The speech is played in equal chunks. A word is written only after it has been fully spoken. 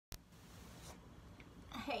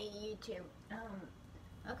Hey YouTube.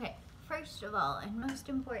 Okay, first of all, and most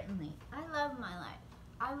importantly, I love my life.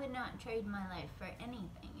 I would not trade my life for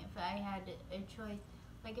anything if I had a choice.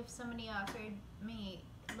 Like if somebody offered me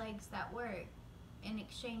legs that work in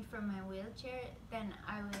exchange for my wheelchair, then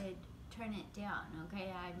I would turn it down,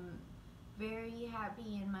 okay? I'm very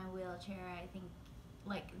happy in my wheelchair. I think,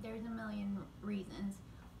 like, there's a million reasons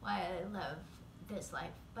why I love this life,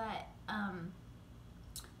 but,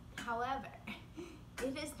 however,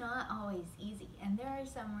 it is not always easy, and there are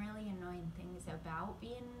some really annoying things about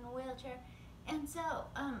being in a wheelchair. And so,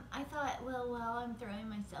 I thought, well, while I'm throwing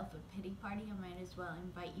myself a pity party, I might as well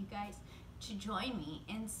invite you guys to join me.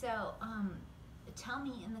 And so, tell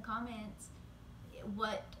me in the comments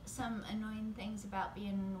what some annoying things about being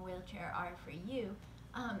in a wheelchair are for you.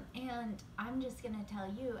 And I'm just gonna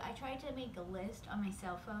tell you, I tried to make a list on my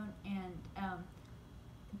cell phone, and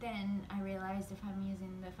then I realized if I'm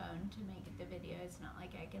using the phone to make the video, it's not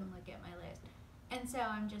like I can look at my list. And so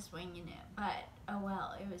I'm just winging it. But oh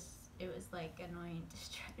well, it was like annoying to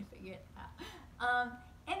try to figure it out.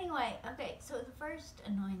 Anyway, okay, so the first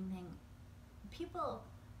annoying thing, people,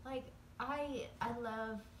 like, I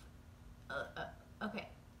love okay,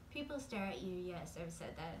 people stare at you. Yes, I've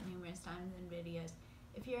said that numerous times in videos.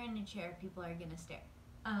 If you're in a chair, people are gonna stare.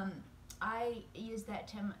 I use that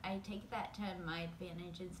to, I take that to my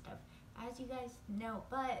advantage and stuff, as you guys know.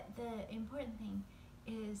 But the important thing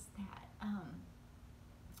is that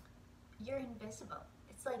you're invisible.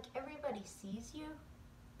 It's like everybody sees you,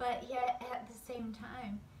 but yet at the same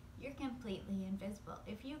time, you're completely invisible.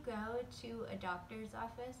 If you go to a doctor's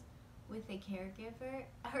office with a caregiver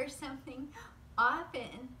or something,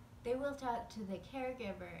 often they will talk to the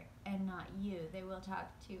caregiver and not you. They will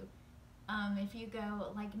talk to, if you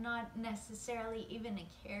go, like, not necessarily even a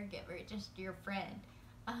caregiver, just your friend,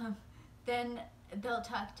 then they'll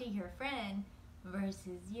talk to your friend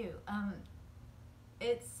versus you.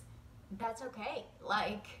 That's okay.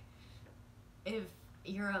 Like, if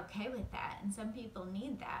you're okay with that, and some people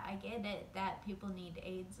need that. I get it that people need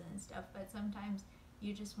aids and stuff, but sometimes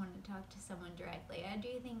you just want to talk to someone directly. I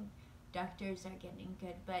do think doctors are getting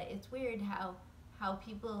good, but it's weird how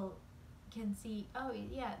people can see, oh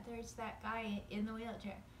yeah, there's that guy in the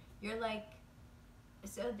wheelchair. You're like,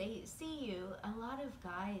 so they see you. A lot of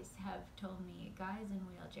guys have told me, guys in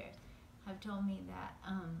wheelchairs have told me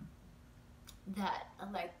that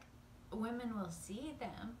like, women will see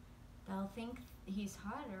them, they'll think he's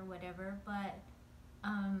hot or whatever, but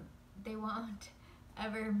they won't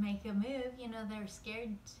ever make a move. You know, they're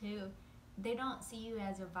scared to, they don't see you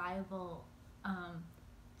as a viable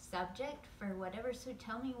subject for whatever. So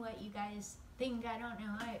tell me what you guys think. I don't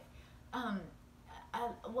know.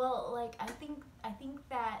 Well, like, I think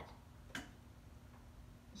that,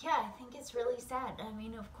 yeah, I think it's really sad. I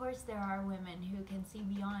mean, of course there are women who can see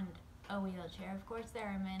beyond a wheelchair. Of course there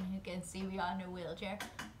are men who can see beyond a wheelchair.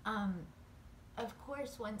 Of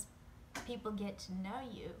course, once people get to know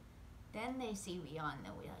you, then they see beyond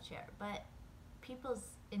the wheelchair. But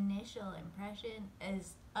people's initial impression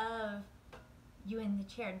is of you in the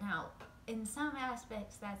chair. Now, in some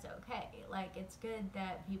aspects, that's okay. Like, it's good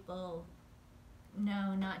that people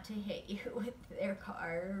know not to hit you with their car,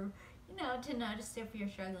 or, you know, to notice if you're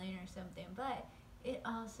struggling or something. But it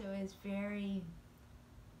also is very,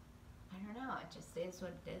 I don't know, it just is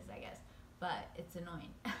what it is, I guess. But it's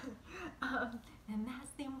annoying. And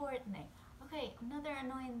that's the important thing. Okay, another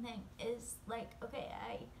annoying thing is, like, okay,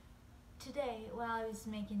 today, while I was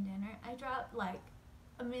making dinner, I dropped, like,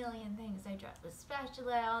 a million things. I dropped the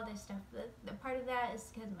spatula, all this stuff. The part of that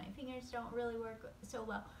is because my fingers don't really work so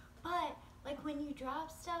well. But, like, when you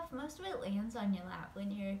drop stuff, most of it lands on your lap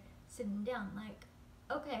when you're sitting down. Like,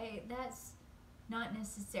 okay, that's not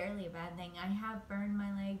necessarily a bad thing. I have burned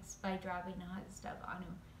my legs by dropping hot stuff on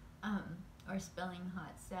them, or spilling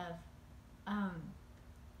hot stuff.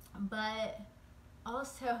 But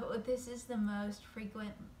also, this is the most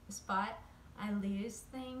frequent spot I lose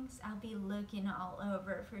things. I'll be looking all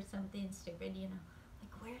over for something stupid, you know,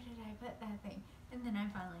 like, where did I put that thing? And then I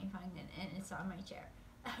finally find it, and it's on my chair,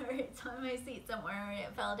 or it's on my seat somewhere, or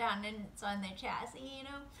it fell down and it's on the chassis, you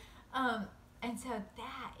know. And so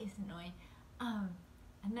that is annoying.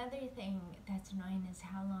 Another thing that's annoying is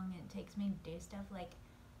how long it takes me to do stuff. Like,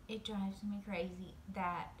 it drives me crazy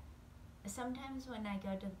that sometimes when I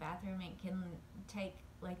go to the bathroom, it can take,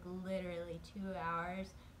 like, literally 2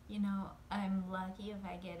 hours. You know, I'm lucky if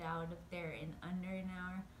I get out of there in under an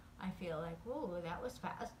hour. I feel like, whoa, that was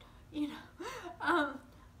fast, you know.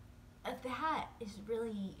 That is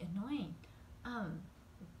really annoying.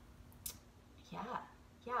 Yeah,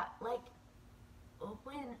 like,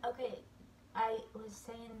 when, okay, I was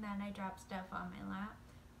saying that I dropped stuff on my lap.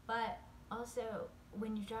 But also,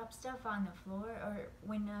 when you drop stuff on the floor, or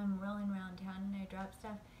when I'm rolling around town and I drop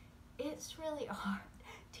stuff, it's really hard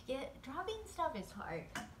to get. Dropping stuff is hard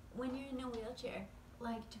when you're in a wheelchair.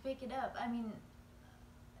 Like, to pick it up, I mean,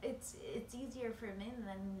 it's easier for men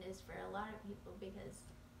than it is for a lot of people, because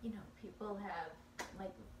people have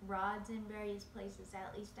like rods in various places.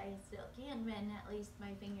 At least I still can, and at least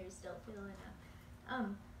my fingers still feel enough.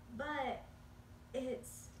 But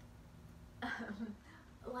it's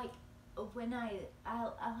like when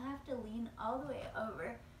I'll have to lean all the way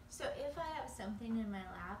over. So if I have something in my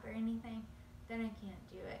lap or anything, then I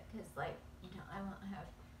can't do it, because I won't have.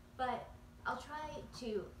 But I'll try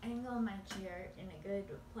to angle my chair in a good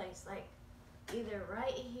place, like either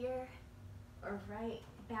right here or right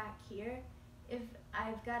back here. If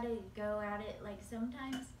I've got to go at it, like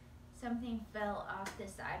sometimes something fell off the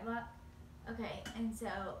sidewalk. Okay, and so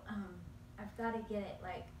I've got to get it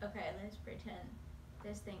like, okay, let's pretend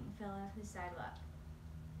this thing fell off the sidewalk.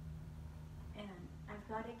 And I've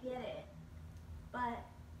got to get it. But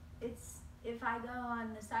if I go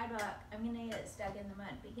on the sidewalk, I'm going to get stuck in the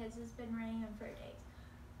mud because it's been raining for days.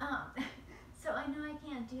 So I know I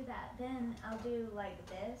can't do that. Then I'll do like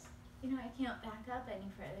this. I can't back up any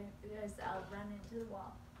further because I'll run into the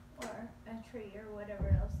wall or a tree or whatever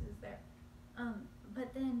else is there.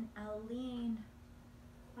 But then I'll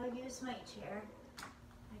use my chair.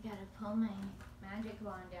 I gotta pull my magic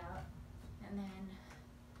wand out, and then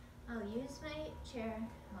I'll use my chair.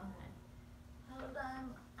 Hold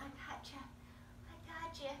on, I gotcha.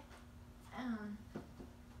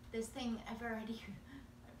 This thing I've already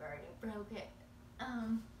broke it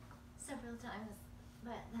several times,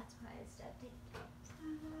 but that's why I stepped it.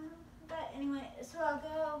 But anyway, so I'll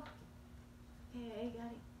go. Okay, I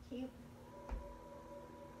gotta keep.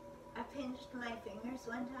 I pinched my fingers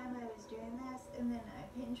one time I was doing this, and then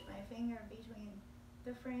I pinched my finger between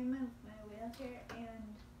the frame of my wheelchair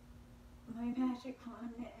and my magic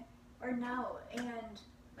wand, and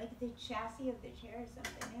like the chassis of the chair or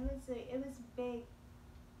something. It was a big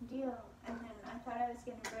deal, and then I thought I was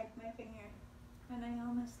gonna break my finger, and I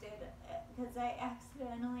almost did, because I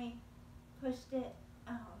accidentally pushed it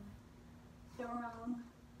the wrong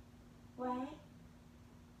way,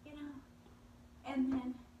 and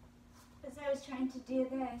then as I was trying to do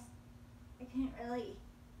this, I couldn't really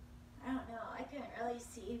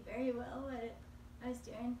see very well what I was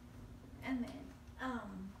doing, and then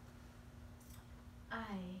I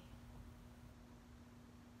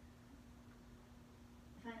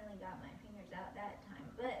finally got my fingers out that time.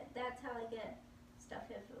 But that's how I get stuff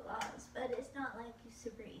if it lost. But it's not like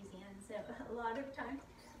super easy, and so a lot of times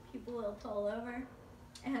people will pull over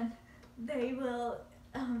and they will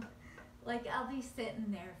I'll be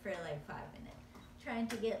sitting there for like 5 minutes trying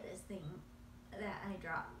to get this thing that I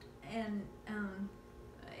dropped, and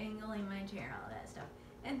angling my chair, all that stuff,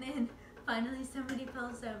 and then finally somebody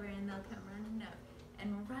pulls over and they'll come running up,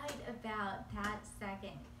 and right about that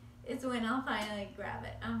second is when I'll finally grab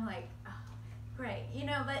it. I'm like, oh, great,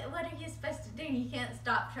 but what are you supposed to do? You can't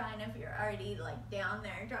stop trying if you're already like down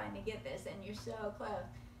there trying to get this and you're so close.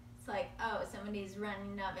 It's like, oh, somebody's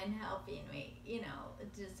running up and helping me,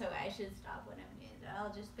 just so I should stop what I'm doing.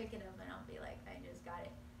 I'll just pick it up and I'll be like, I just got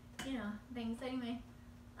it, things anyway.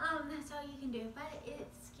 That's all you can do, but it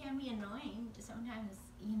can be annoying. Sometimes,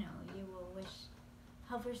 you will wish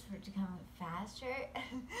helpers to come faster,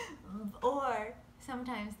 or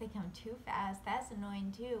sometimes they come too fast. That's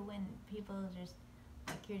annoying too, when people just,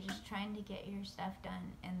 you're just trying to get your stuff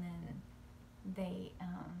done, and then they,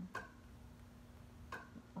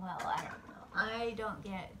 well, I don't know. I don't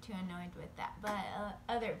get too annoyed with that, but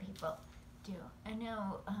other people do. I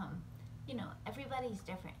know, everybody's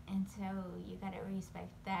different, and so you gotta respect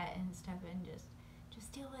that and stuff, and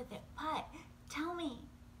just deal with it. But tell me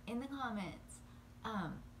in the comments,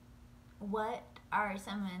 what are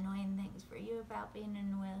some annoying things for you about being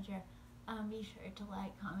in a wheelchair? Be sure to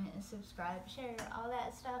like, comment, and subscribe, share, all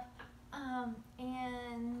that stuff.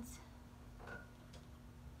 And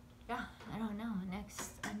yeah, I don't know.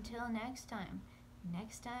 Until next time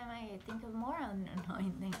I think of more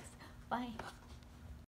annoying things. Bye.